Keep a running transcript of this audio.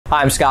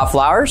Hi, I'm Scott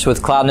Flowers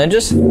with Cloud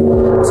Ninjas.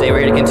 Today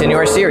we're going to continue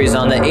our series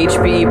on the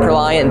HPE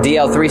ProLiant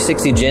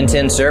DL360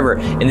 Gen10 server.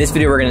 In this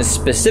video we're going to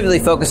specifically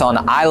focus on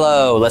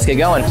iLO. Let's get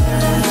going.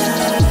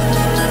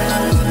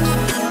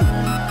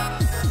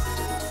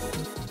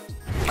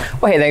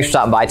 Well, hey, thanks for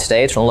stopping by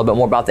today. It's a little bit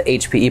more about the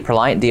HPE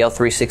ProLiant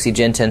DL360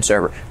 Gen10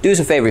 server. Do us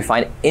a favor, if you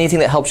find anything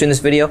that helps you in this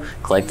video,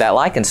 click that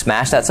like and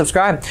smash that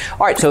subscribe.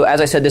 All right, so as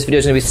I said, this video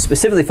is going to be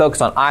specifically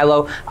focused on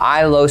iLO.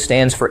 iLO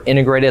stands for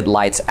Integrated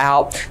Lights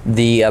Out.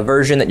 The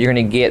version that you're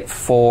going to get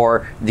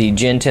for the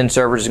Gen10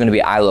 servers is going to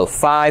be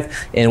iLO5.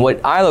 And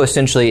what iLO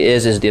essentially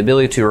is the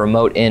ability to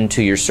remote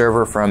into your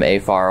server from a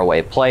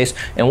faraway place.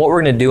 And what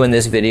we're going to do in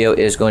this video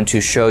is going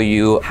to show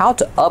you how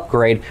to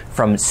upgrade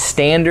from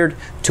standard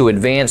to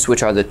advanced,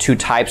 which are the two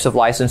types of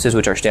licenses,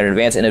 which are standard and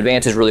advanced, and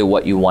advanced is really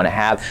what you want to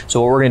have.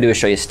 So what we're going to do is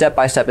show you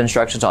step-by-step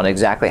instructions on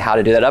exactly how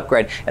to do that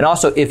upgrade. And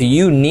also, if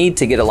you need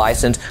to get a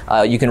license,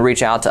 you can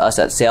reach out to us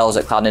at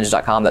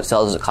sales@cloudninjas.com. That's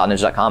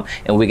sales@cloudninjas.com,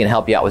 and we can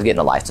help you out with getting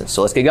a license.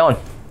 So let's get going.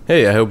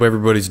 Hey, I hope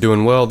everybody's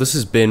doing well. This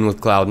is Ben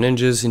with Cloud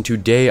Ninjas, and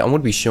today I'm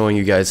going to be showing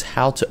you guys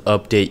how to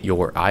update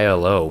your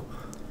iLO.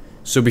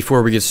 So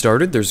before we get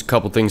started, there's a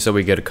couple things that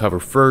we got to cover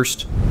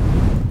first.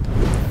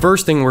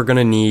 First thing we're going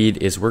to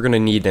need is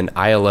an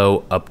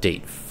iLO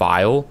update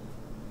file.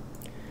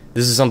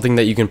 This is something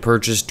that you can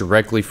purchase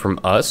directly from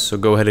us, so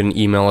go ahead and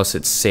email us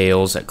at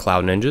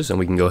sales@cloudninjas and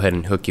we can go ahead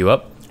and hook you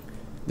up.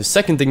 The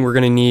second thing we're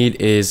going to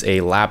need is a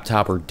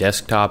laptop or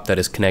desktop that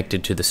is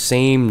connected to the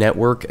same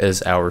network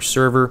as our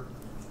server.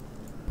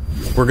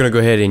 We're going to go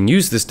ahead and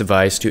use this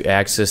device to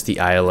access the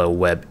iLO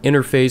web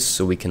interface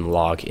so we can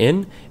log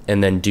in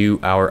and then do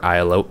our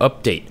iLO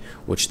update,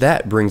 which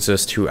that brings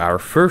us to our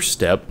first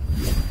step,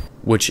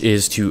 which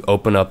is to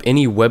open up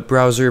any web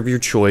browser of your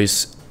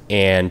choice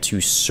and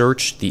to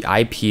search the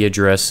IP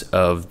address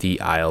of the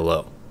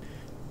iLO.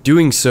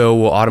 Doing so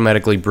will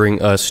automatically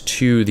bring us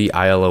to the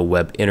iLO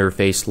web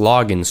interface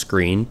login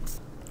screen.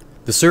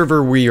 The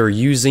server we are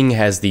using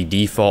has the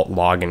default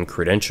login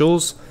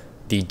credentials.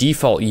 The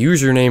default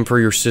username for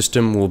your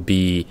system will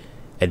be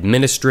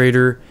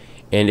administrator,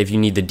 and if you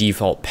need the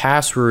default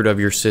password of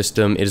your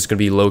system, it is going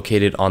to be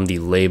located on the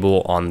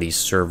label on the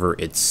server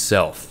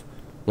itself.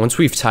 Once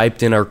we've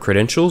typed in our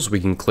credentials, we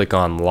can click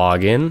on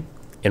Login.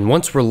 And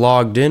once we're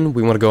logged in,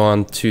 we want to go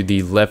on to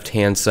the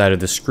left-hand side of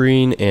the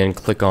screen and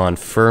click on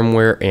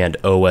Firmware and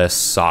OS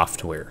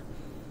Software.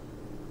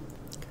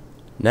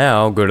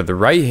 Now, go to the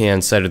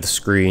right-hand side of the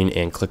screen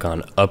and click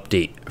on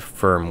Update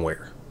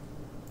Firmware.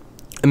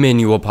 A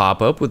menu will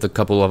pop up with a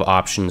couple of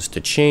options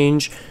to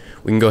change.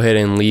 We can go ahead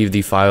and leave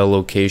the file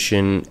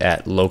location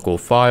at Local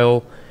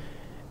File.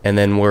 And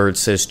then where it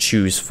says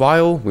Choose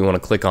File, we want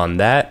to click on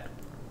that.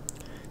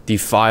 The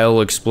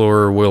file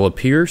explorer will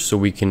appear, so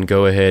we can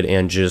go ahead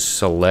and just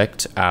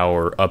select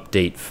our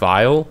update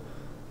file.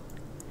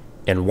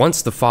 And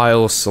once the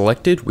file is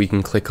selected, we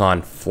can click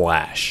on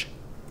Flash.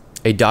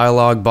 A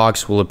dialog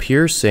box will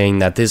appear saying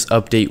that this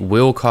update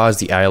will cause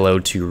the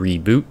iLO to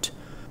reboot.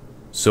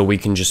 So we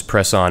can just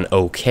press on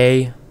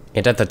OK.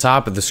 And at the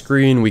top of the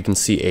screen, we can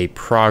see a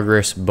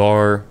progress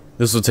bar.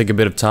 This will take a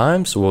bit of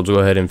time, so we'll go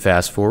ahead and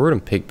fast forward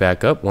and pick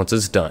back up once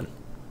it's done.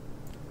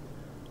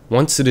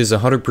 Once it is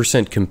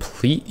 100%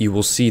 complete, you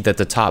will see that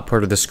the top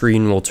part of the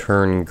screen will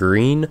turn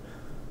green.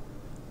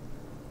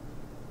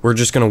 We're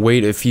just going to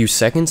wait a few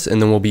seconds and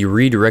then we'll be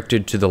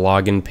redirected to the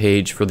login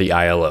page for the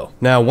iLO.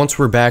 Now, once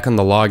we're back on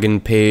the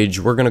login page,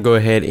 we're going to go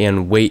ahead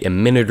and wait a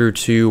minute or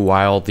two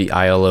while the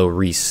iLO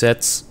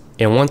resets.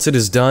 And once it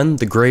is done,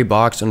 the gray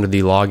box under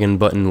the login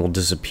button will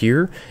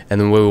disappear,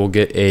 and then we will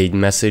get a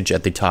message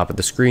at the top of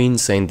the screen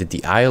saying that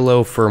the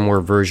iLO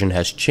firmware version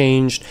has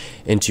changed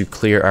and to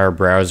clear our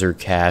browser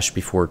cache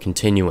before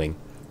continuing.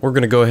 We're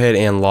going to go ahead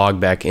and log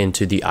back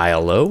into the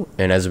iLO,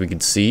 and as we can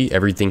see,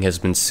 everything has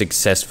been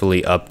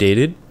successfully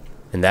updated.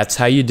 And that's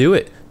how you do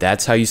it.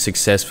 That's how you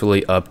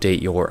successfully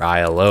update your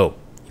iLO.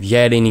 If you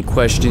had any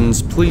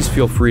questions, please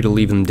feel free to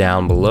leave them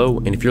down below.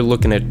 And if you're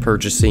looking at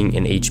purchasing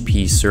an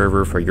HP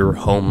server for your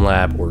home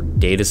lab or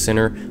data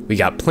center, we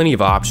got plenty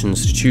of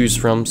options to choose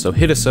from. So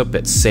hit us up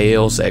at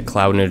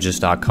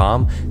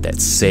sales@cloudninjas.com.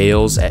 That's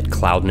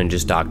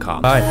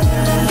sales@cloudninjas.com.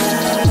 Bye.